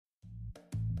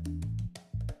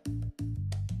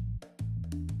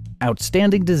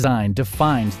Outstanding design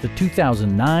defines the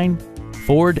 2009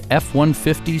 Ford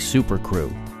F-150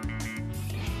 SuperCrew.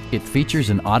 It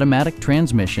features an automatic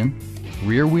transmission,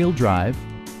 rear-wheel drive,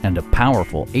 and a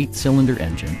powerful 8-cylinder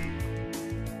engine.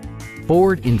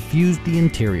 Ford infused the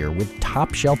interior with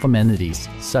top-shelf amenities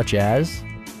such as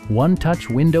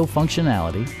one-touch window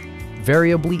functionality,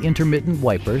 variably intermittent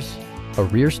wipers, a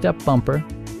rear step bumper,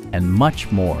 and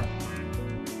much more.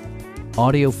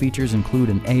 Audio features include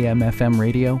an AM/FM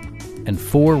radio and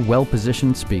 4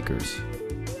 well-positioned speakers.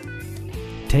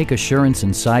 Take assurance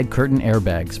in side curtain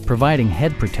airbags, providing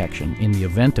head protection in the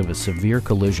event of a severe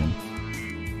collision.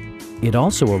 It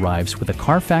also arrives with a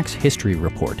Carfax history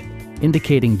report,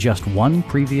 indicating just one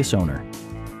previous owner.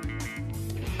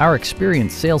 Our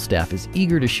experienced sales staff is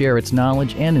eager to share its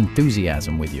knowledge and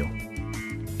enthusiasm with you.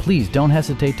 Please don't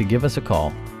hesitate to give us a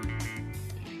call.